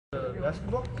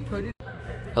Basketball?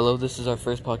 Hello, this is our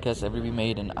first podcast ever to be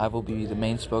made, and I will be the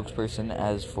main spokesperson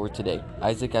as for today.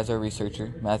 Isaac as our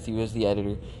researcher, Matthew as the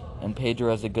editor, and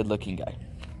Pedro as the good-looking guy.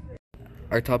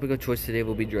 Our topic of choice today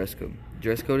will be dress code.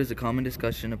 Dress code is a common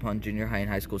discussion upon junior high and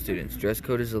high school students. Dress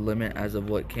code is a limit as of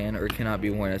what can or cannot be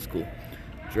worn at school.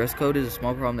 Dress code is a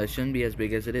small problem that shouldn't be as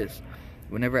big as it is.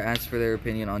 Whenever asked for their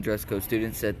opinion on dress code,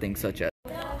 students said things such as,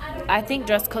 I think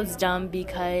dress code's dumb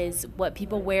because what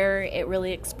people wear, it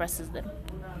really expresses them.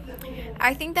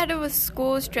 I think that if a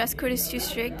school's dress code is too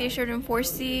strict, they should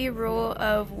enforce the rule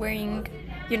of wearing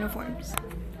uniforms.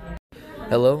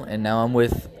 Hello, and now I'm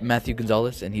with Matthew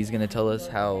Gonzalez, and he's going to tell us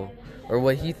how, or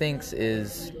what he thinks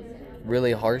is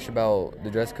really harsh about the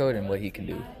dress code and what he can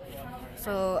do.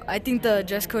 So I think the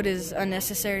dress code is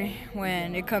unnecessary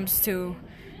when it comes to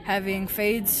having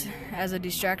fades as a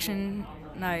distraction.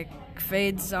 Like,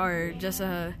 fades are just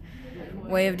a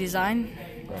way of design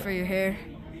for your hair.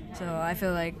 So I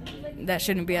feel like that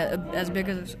shouldn't be as big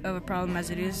of a problem as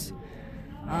it is.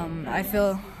 I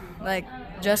feel like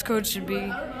dress code should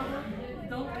be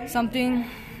something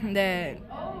that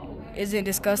isn't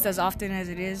discussed as often as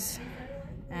it is.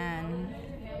 And,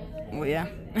 well, yeah.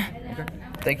 Okay.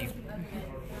 Thank you.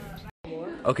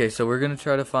 Okay, so we're going to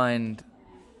try to find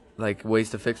ways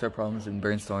to fix our problems and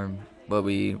brainstorm what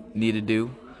we need to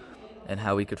do and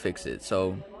how we could fix it.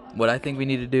 So what I think we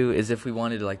need to do is, if we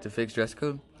wanted to fix dress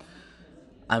code,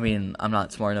 I mean, I'm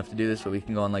not smart enough to do this, but we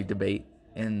can go on debate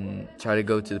and try to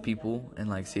go to the people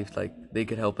and see if they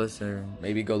could help us, or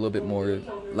maybe go a little bit more,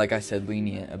 like I said,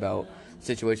 lenient about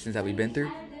situations that we've been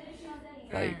through.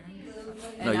 I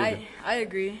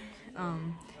agree.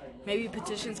 Maybe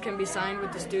petitions can be signed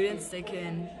with the students. They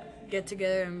can get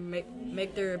together and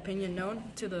make their opinion known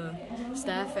to the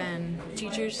staff and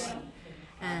teachers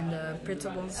and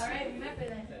principals.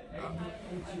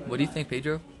 What do you think,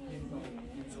 Pedro?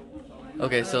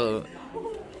 Okay, so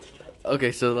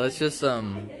let's just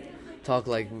talk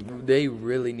they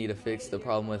really need to fix the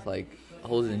problem with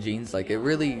holes in jeans. It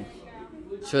really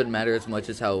shouldn't matter as much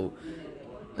as how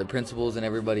the principals and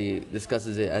everybody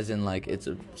discusses it, as in it's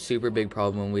a super big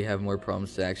problem and we have more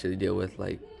problems to actually deal with,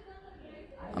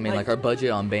 our budget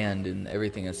on band and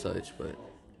everything as such. But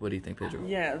what do you think, Pedro?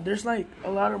 Yeah, there's a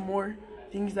lot of more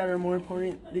things that are more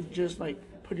important than just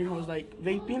putting holes,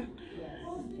 vaping.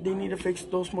 They need to fix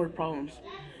those more problems.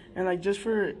 And just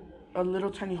for a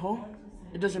little tiny hole,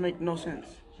 it doesn't make no sense.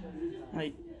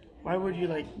 Why would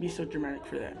you be so dramatic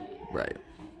for that? Right.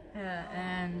 Yeah,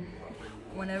 and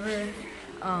whenever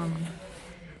I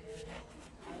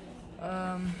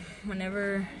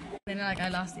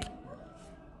lost it.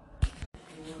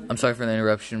 I'm sorry for the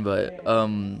interruption, but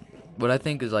what I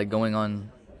think is going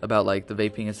on about the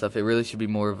vaping and stuff, it really should be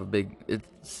more of a big. It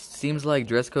seems like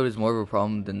dress code is more of a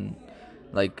problem than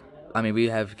we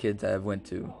have kids that have went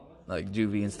to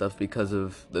juvie and stuff because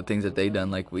of the things that they've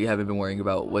done. We haven't been worrying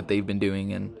about what they've been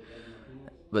doing,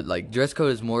 but dress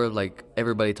code is more of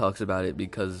everybody talks about it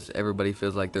because everybody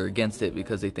feels like they're against it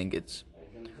because they think it's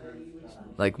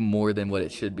more than what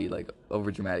it should be,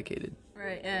 over dramaticated.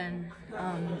 Right, and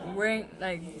wearing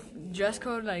dress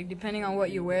code, depending on what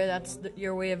you wear, that's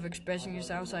your way of expressing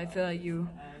yourself. So I feel like you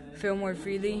feel more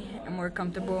freely and more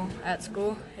comfortable at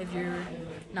school if you're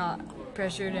not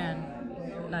pressured and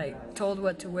told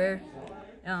what to wear.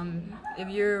 If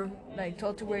you're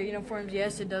told to wear uniforms,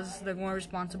 yes, it does look more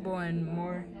responsible and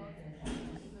more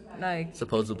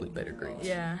supposedly better grades.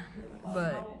 Yeah,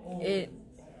 but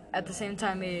at the same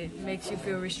time it makes you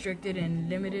feel restricted and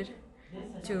limited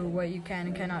to what you can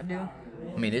and cannot do.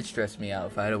 I mean, it stressed me out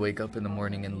if I had to wake up in the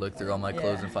morning and look through all my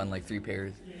clothes and find 3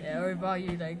 pairs. Yeah, or buy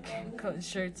you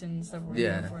shirts and stuff with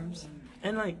uniforms.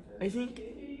 And I think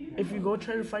if you go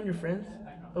try to find your friends,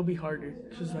 it'll be harder.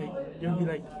 Cause you'll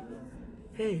be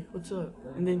hey, what's up?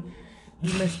 And then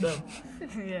you messed up.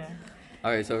 Yeah.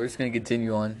 All right, so we're just gonna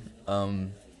continue on.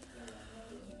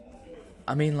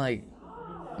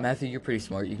 Matthew, you're pretty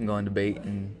smart. You can go on debate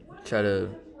and try to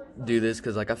do this,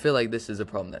 because I feel like this is a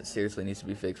problem that seriously needs to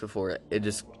be fixed before it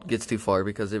just gets too far,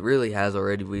 because it really has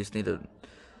already. We just need to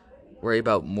worry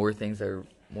about more things that are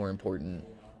more important.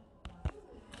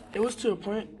 It was to a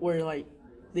point where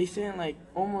they sent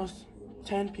almost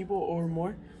 10 people or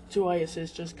more to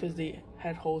ISS just because they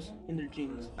had holes in their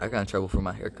jeans. I got in trouble for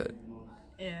my haircut.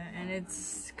 Yeah, and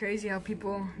it's crazy how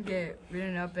people get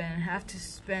written up and have to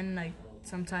spend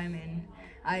some time in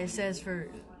ISS for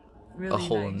really a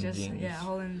hole in the jeans. Yeah, a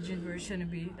hole in the jeans where it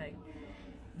shouldn't be.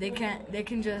 they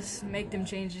can just make them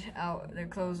change out their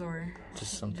clothes or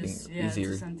Just something easier,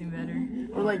 easier. something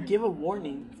better. Or like give a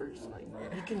warning first. Like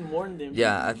you can warn them.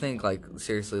 Yeah, I think like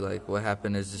seriously, like what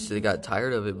happened is just they got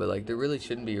tired of it, but like there really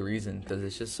shouldn't be a reason because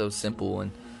it's just so simple,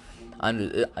 and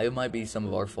it might be some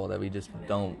of our fault that we just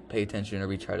don't pay attention or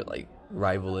we try to like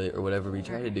rival it or whatever we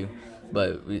try to do,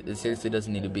 but it seriously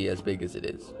doesn't need to be as big as it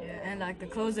is. Yeah, and like the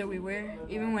clothes that we wear,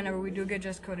 even whenever we do get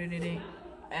dress coded, it ain't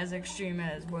as extreme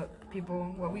as what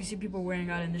we see people wearing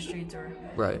out in the streets, or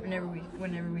Right.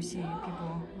 whenever we see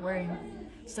people wearing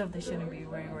stuff they shouldn't be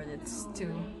wearing or that's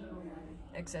too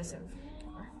excessive.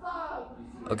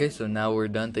 Okay, so now we're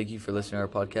done. Thank you for listening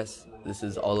to our podcast. This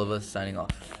is all of us signing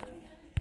off.